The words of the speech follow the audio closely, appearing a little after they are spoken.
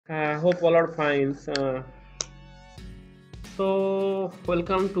Hope all are fine. So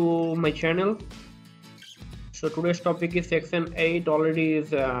welcome to my channel. So today's topic is section 8 already is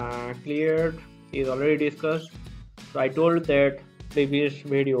cleared, is already discussed. So I told that previous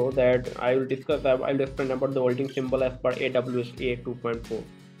video that I'll explain about the welding symbol as per AWS 2.4.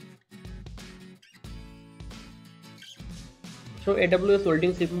 So AWS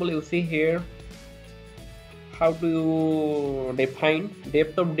welding symbol you see here. How do you define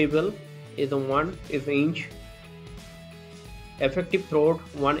depth of bevel is a 1 is inch, effective throat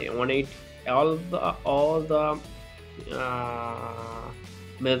 118, all the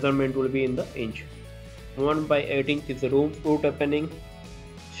measurement will be in the inch. 1 by 8 inch is the root opening,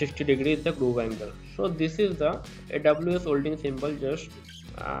 60 degrees is the groove angle. So this is the AWS welding symbol. Just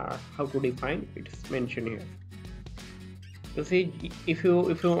how to define it is mentioned here. You see, if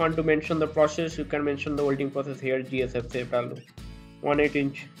you want to mention the process, you can mention the welding process here. GSF value 1/8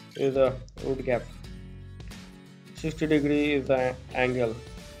 inch is the root gap, 60 degree is the angle.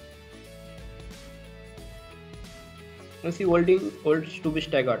 You see, welding holds to be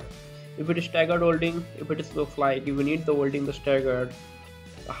staggered. If it is staggered welding, if it is looks like if you need the welding the staggered,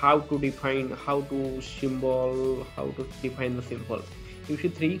 how to define, how to define the symbol. You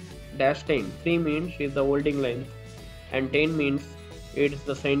see 3-10. 3 means is the welding length, and 10 means it's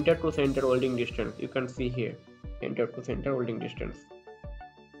the center to center welding distance. You can see here, center to center welding distance.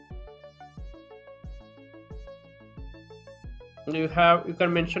 You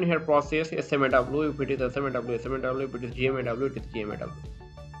can mention here process SMAW if it is SMAW, if it is GMAW, it is GMAW.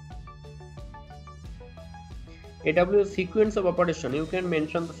 AWS sequence of operation, you can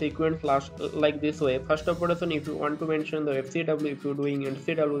mention the sequence last like this way. First operation, if you want to mention the FCW, if you're doing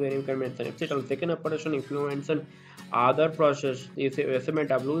FCW, then you can mention FCW. Second operation, if you mention other process, if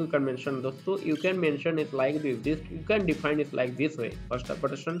SMAW, you can mention those. So you can mention it like this. You can define it like this way: first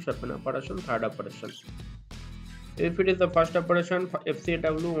operation, second operation, third operation. If it is the first operation,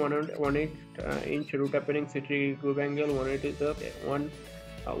 FCW 118 inch root opening, 60 groove angle, 180 is the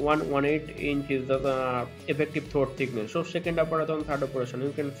 118 inch is the effective throat thickness. So second operation, third operation,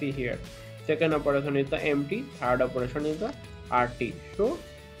 you can see here. Second operation is the MT, third operation is the RT. So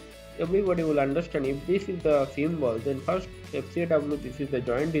everybody will understand if this is the symbol, then first FCW, this is the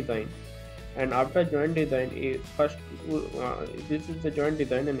joint design, and after joint design is first this is the joint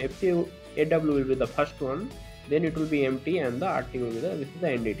design, and FCAW will be the first one, then it will be MT, and the RT will be the this is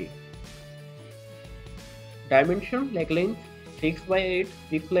the NDT. Dimension leg length 6 by 8,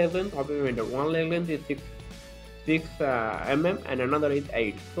 6 leg length of a member. One leg length is 6 mm and another is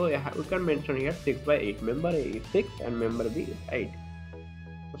 8. So you can mention here 6 by 8. Member A is 6 and member B is 8.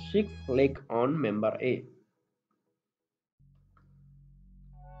 So 6 leg on member A.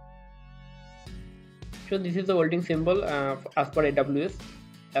 So this is the welding symbol as per AWS,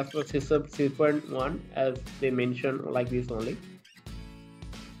 as per CSWIP 1, as they mention like this only.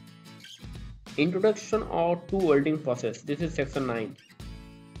 Introduction to welding process. This is section 9.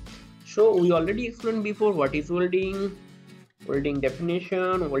 So we already explained before what is welding, welding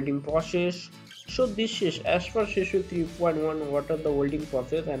definition, welding process. So this is as per CSWIP 3.1 what are the welding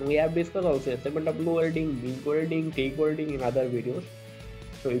process, and we have discussed also SMW welding, MIG welding, TIG welding in other videos.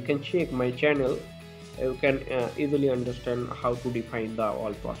 So you can check my channel. You can easily understand how to define the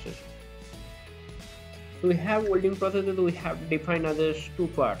all process. So we have welding processes, we have defined as two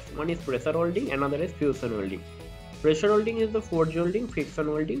parts. One is pressure welding, another is fusion welding. Pressure welding is the forge welding, friction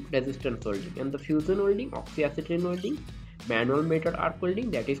welding, resistance welding, and the fusion welding, oxyacetylene welding, manual metal arc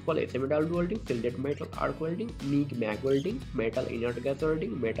welding, that is called SMW welding, shielded metal arc welding, MIG mag welding, metal inert gas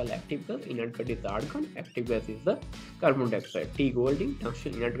welding, metal active gas, inert gas is the argon, active gas is the carbon dioxide, TIG welding,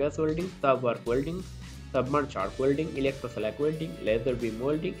 tungsten inert gas welding, sub arc welding, submerged arc welding, electroslack welding, laser beam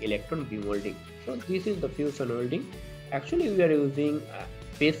welding, electron beam welding. So this is the fusion welding. Actually we are using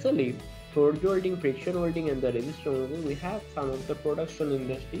specially forge welding, friction welding, and the resistance welding. We have some of the production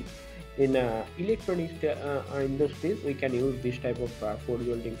industry in electronics industries. We can use this type of forge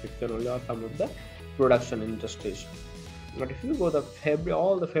welding, friction welding, or some of the production industries. But if you go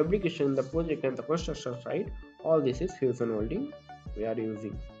all the fabrication, the project and the construction side, all this is fusion welding we are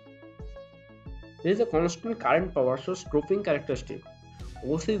using. There is a constant current power source dropping characteristic,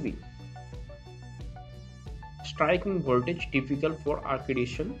 OCV, striking voltage typical for arc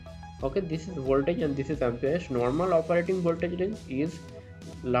addition. Okay, this is voltage and this is amperes. Normal operating voltage range is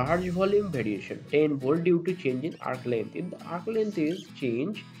large volume variation 10 volt due to change in arc length. If the arc length is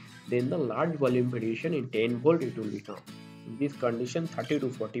changed, then the large volume variation in 10 volt it will become. In this condition 30 to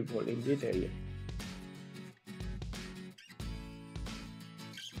 40 volt in this area.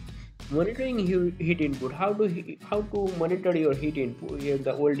 Monitoring heat input. How to monitor your heat input,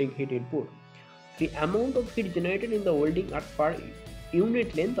 the welding heat input? The amount of heat generated in the welding at per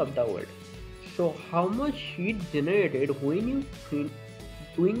unit length of the weld. So how much heat generated when you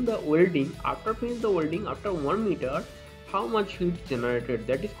doing the welding, after finish the welding after 1 meter, how much heat generated,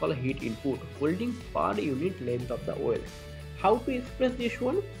 that is called heat input, welding per unit length of the weld. How to express this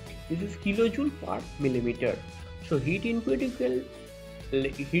one? This is kilojoule per millimeter. So heat input equal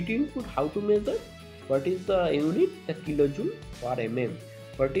heat input, how to measure? What is the unit? The kilojoule per mm.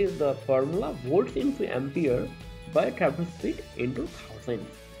 What is the formula? Volts into ampere by traverse feet into thousands.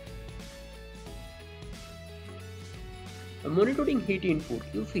 Monitoring heat input.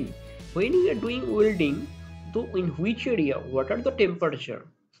 You see, when you are doing welding, so in which area, what are the temperature?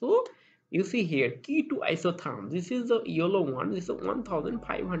 So you see here, key to isotherm. This is the yellow one. This is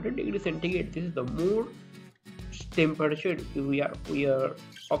 1500 degrees centigrade. This is the more temperature we are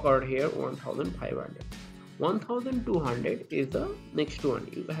occurred here, 1500. 1200 is the next one.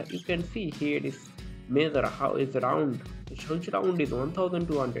 You can see here is measure how is round. Which round is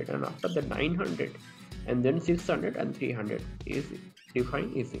 1200, and after the 900, and then 600 and 300 is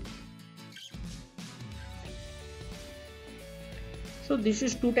defined easy. So this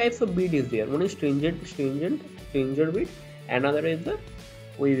is two types of bead is there. One is stringent bead, another is the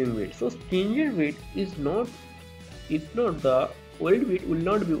weaving bead. So stringent bead is not the weld bead will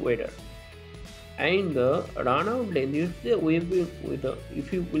not be wider, and the run out length is the weave with the,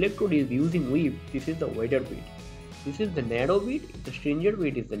 if you electrode is using weave, this is the wider bead. This is the narrow bead. The stringent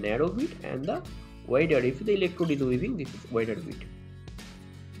bead is the narrow bead, and the wider, if the electrode is weaving, this is wider bead.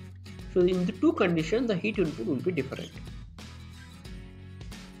 So in the two conditions, the heat input will be different.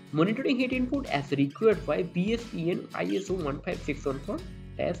 Monitoring heat input as required by BSEN ISO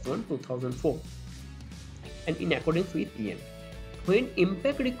 15614-1 2004 and in accordance with EN. When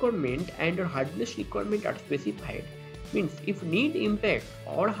impact requirement and hardness requirement are specified, means if need impact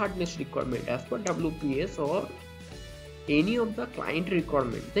or hardness requirement as per WPS or any of the client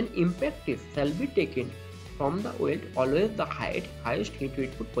requirement, then impact test shall be taken from the weld, always the highest heat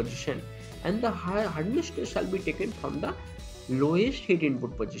input position, and the hardness test shall be taken from the lowest heat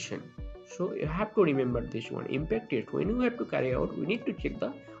input position. So you have to remember this one. Impact test, when you have to carry out, we need to check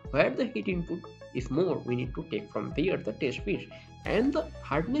the where the heat input is more, we need to take from there the test piece, and the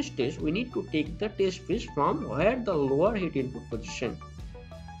hardness test, we need to take the test piece from where the lower heat input position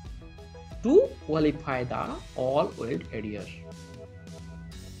to qualify the all weld areas.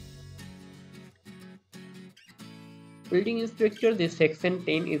 Welding inspector, this section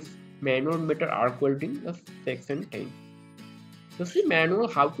 10 is manual meter arc welding, the section 10. So see manual,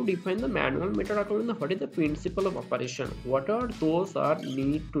 how to define the manual meter arc welding, what is the principle of operation, what are those are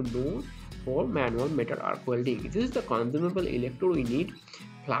need to know for manual meter arc welding. This is the consumable electrode we need.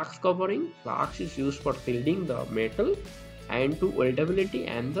 Flux covering, flux is used for shielding the metal and to weldability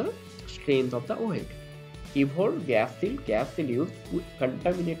and the strength of the weld. Evolved gas seal used to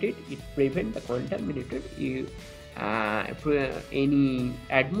contaminate it, prevent the contaminated any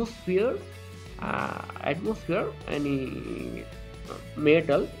atmosphere any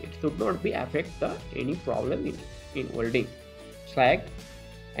metal, it should not be affect the any problem in welding. Slag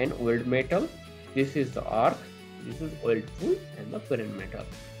and weld metal, this is the arc, this is weld pool and the parent metal.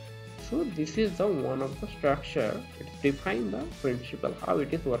 So this is the one of the structure, it defines the principle how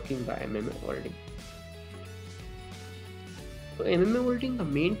it is working the MMA welding. So MMA welding, the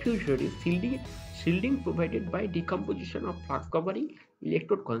main feature is shielding provided by decomposition of flux covering,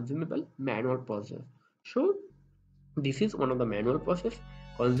 electrode consumable, manual process. So this is one of the manual process.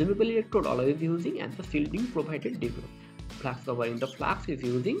 Consumable electrode always using, and the shielding provided flux covering. The flux is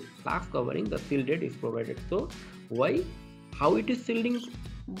using, flux covering, the shielded is provided. So why? How it is shielding?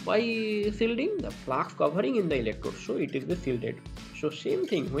 By shielding the flux covering in the electrode, so it is the shielded. So same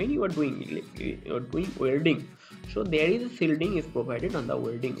thing when you are doing welding, so there is a shielding is provided on the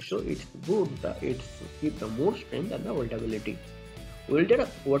welding, so it's good that it's give the more strength and the weldability. Welder,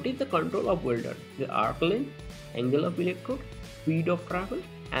 what is the control of welder? The arc length, angle of electrode, speed of travel,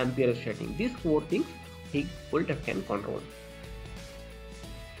 ampere setting. These four things the welder can control.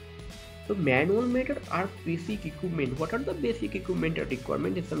 So manual meter are basic equipment. What are the basic equipment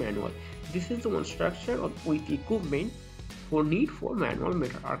requirement is the manual. This is the one structure with equipment for need for manual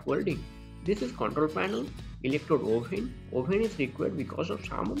meter arc welding. This is control panel, electrode oven. Oven is required because of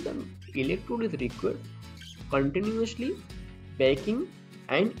some of the electrode is required continuously baking,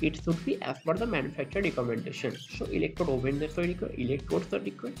 and it should be as per the manufacturer recommendation. So electrode oven is required, electrodes are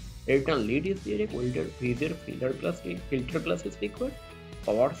required, return lead is there, welder, freezer, filter plus is required,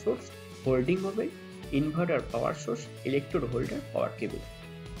 power source, holding oven, inverter, power source, electrode holder, power cable.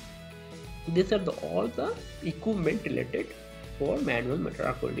 These are all the equipment related for manual meter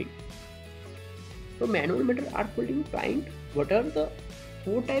arc welding. So manual meter arc welding client, what are the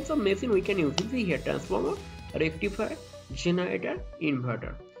four types of machine we can use? We see here transformer, rectifier, generator,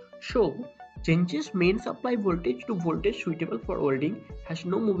 inverter. So changes main supply voltage to voltage suitable for welding, has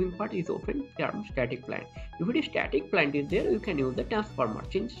no moving part, is often termed static plant. If it is static plant is there, you can use the transformer,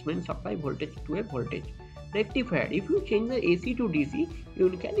 changes main supply voltage to a voltage. Rectifier, if you change the AC to DC, you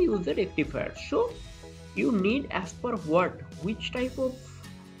can use the rectifier. So you need as per what, which type of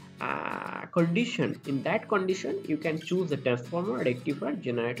condition. In that condition you can choose the transformer, rectifier,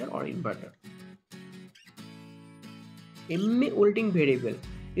 generator or inverter. MMA volting variable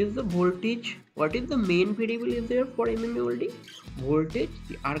is the voltage. What is the main variable is there for MMA volting? Voltage.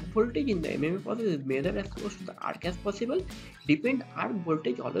 The arc voltage in the MMA process is measured as close to the arc as possible. Arc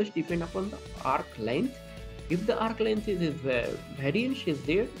voltage always depend upon the arc length. If the arc length is variance is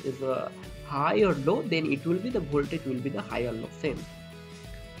there, is high or low, then it will be the voltage will be the high or low, same.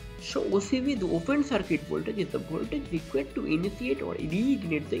 So OCV, the open circuit voltage, is the voltage required to initiate or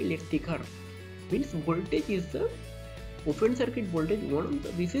reignite the electric current. Means voltage is the open circuit voltage.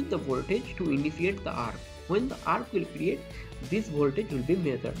 This is the voltage to initiate the arc. When the arc will create, this voltage will be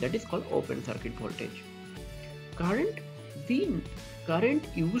measured. That is called open circuit voltage. Current, the current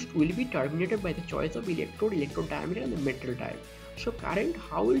used will be terminated by the choice of electrode, electrode diameter and the metal type. So current,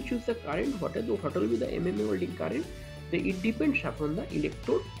 how will choose the current? What will be the MMA welding current? It depends upon the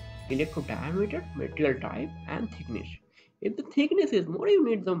electrode diameter, material type and thickness. If the thickness is more, you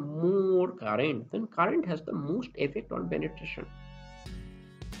need the more current. Then current has the most effect on penetration.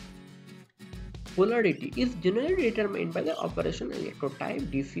 Polarity is generally determined by the operation electrode type,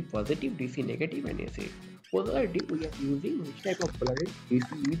 DC positive, DC negative and AC. Polarity, we are using which type of polarity,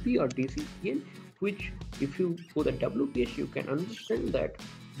 DC EP or DC EN, which if you go the WPS you can understand that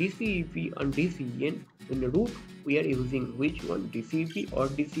DC EP and DC EN. In the root we are using which one, DCP or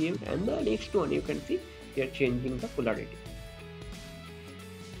DCM, and the next one you can see they are changing the polarity.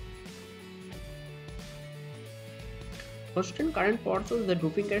 Constant current power source, the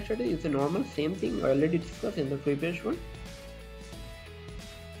doping characteristic is the normal, same thing already discussed in the previous one.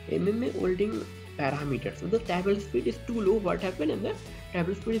 MMA welding parameters. If the table speed is too low, what happens? And the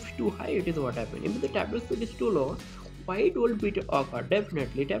table speed is too high, it is what happens. If the table speed is too low, wide will be occur.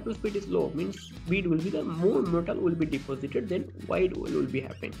 Definitely table speed is low, means speed will be the more metal will be deposited, then wide will be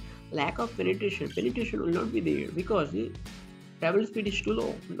happen. Lack of penetration will not be there because the table speed is too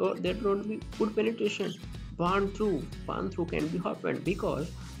low. There won't be good penetration. Burn through can be happened because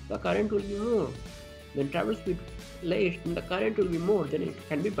the current will be more. Then travel speed less, and the current will be more, then it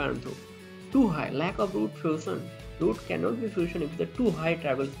can be burned through. Too high, lack of root fusion. Root cannot be fusion. If the too high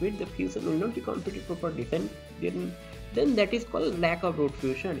travel speed, the fusion will not be completed properly. Then that is called lack of root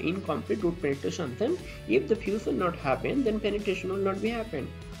fusion, incomplete root penetration. Then if the fusion not happen, then penetration will not be happen.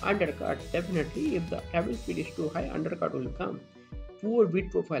 Undercut, definitely if the travel speed is too high, undercut will come. Poor bit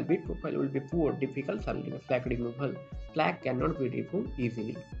profile will be poor, difficult slag removal. Slag cannot be removed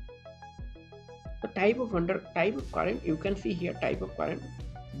easily. The type of current, you can see here type of current.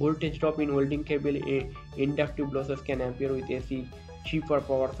 Voltage drop in welding cable, inductive losses can appear with AC, cheaper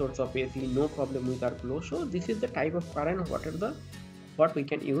power source of AC, no problem with our flow. So this is the type of current what we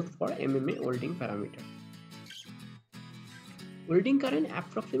can use for MMA welding parameter. Welding current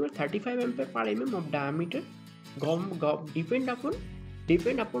approximately 35 ampere per mm of diameter. Depend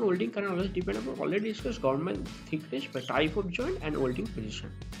upon welding current, always depend upon already discussed government thickness, by type of joint and welding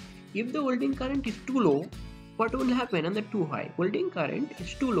position. If the welding current is too low, what will happen? And the too high, welding current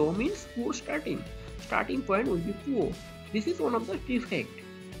is too low means poor starting point will be poor. This is one of the defect.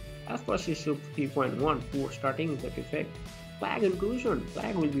 As per CSWIP 3.1, poor starting is the defect. Slag inclusion,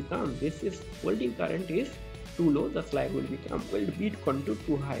 slag will become, this is welding current is too low, the slag will become. Weld bead contour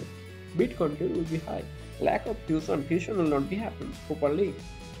too high, bead contour will be high. Lack of fusion will not be happen properly.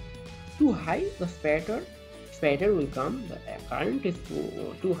 Too high, the spatter will come. The current is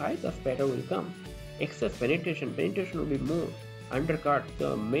too high, the spatter will come. Excess penetration will be more. Undercut,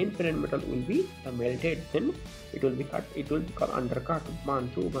 the main parent metal will be melted, then it will be cut, it will become undercut. Burn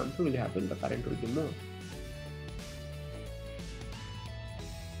through will happen, the current will be more.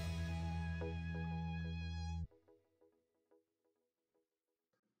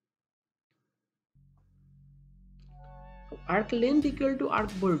 Arc length equal to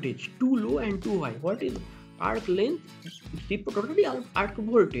arc voltage, too low and too high. What is arc length? Totally arc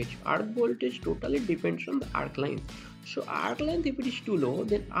voltage. Arc voltage totally depends on the arc length. So arc length, if it is too low,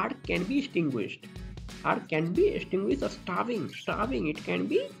 then arc can be extinguished. Arc can be extinguished as starving. It can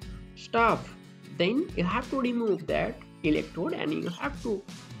be starved. Then you have to remove that electrode and you have to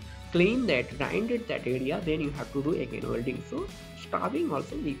clean that, grinded that area, then you have to do again welding. So starving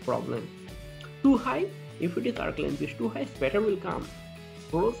also the problem. Too high, if it is arc length is too high, spatter will come,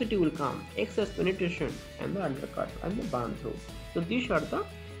 porosity will come, excess penetration, and the undercut and the burn through. So these are the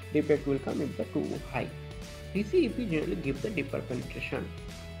defect will come if the too high. DCEP generally give the deeper penetration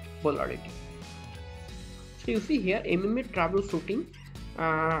polarity. So you see here MMA troubleshooting,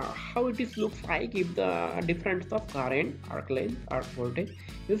 how it is looks like if the difference of current, arc length, arc voltage.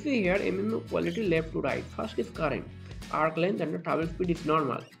 You see here MMA quality left to right. First is current, arc length, and the travel speed is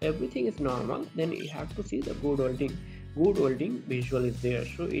normal. Everything is normal. Then you have to see the good welding. Good welding visual is there,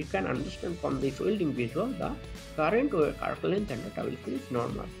 so you can understand from this welding visual the current or arc length and the travel speed is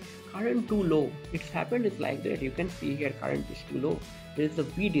normal. Current too low. It's happened is like that. You can see here current is too low. There is the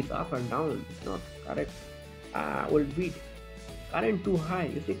bead is up and down. It's not correct. Old bead. Current too high.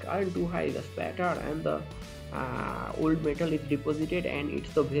 You see current too high. The spatter and the old metal is deposited and it's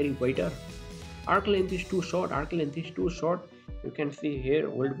the very whiter. Arc length is too short. Arc length is too short. You can see here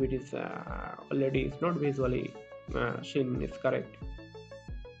old bead is already is not visually seen is correct.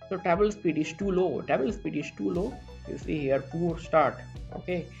 So table speed is too low. Table speed is too low. You see here poor start.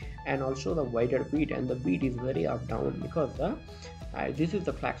 Okay, and also the wider bead, and the bead is very up down because the this is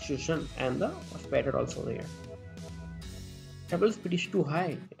the fluctuation and the spatter also there. Table speed is too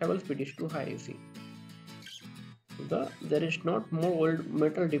high. Table speed is too high. You see, there is not more old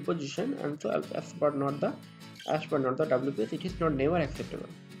metal deposition, and so as per not the WPS, it is not never acceptable.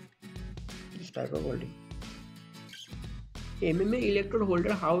 This type of welding. MMA electrode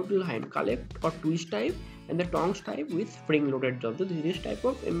holder, how it will hand collect or twist type, and the tongs type with spring loaded job. So this type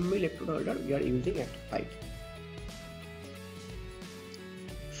of MMA electrode holder we are using at site.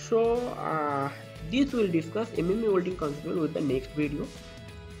 So this will discuss MMA welding concept with the next video,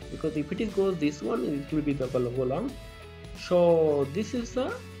 because if it goes this one, it will be the go long. So this is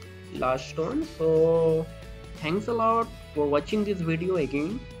the last one. So thanks a lot for watching this video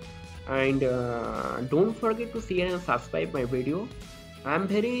again, and don't forget to share and subscribe my video. I am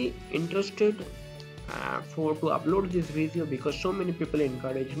very interested to upload this video because so many people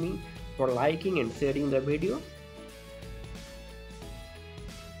encourage me for liking and sharing the video.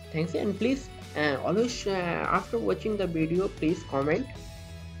 Thanks, and please always after watching the video, please comment,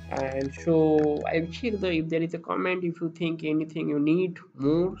 and so I'll check if there is a comment. If you think anything you need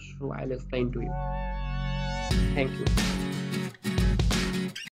more, so I'll explain to you. Thank you.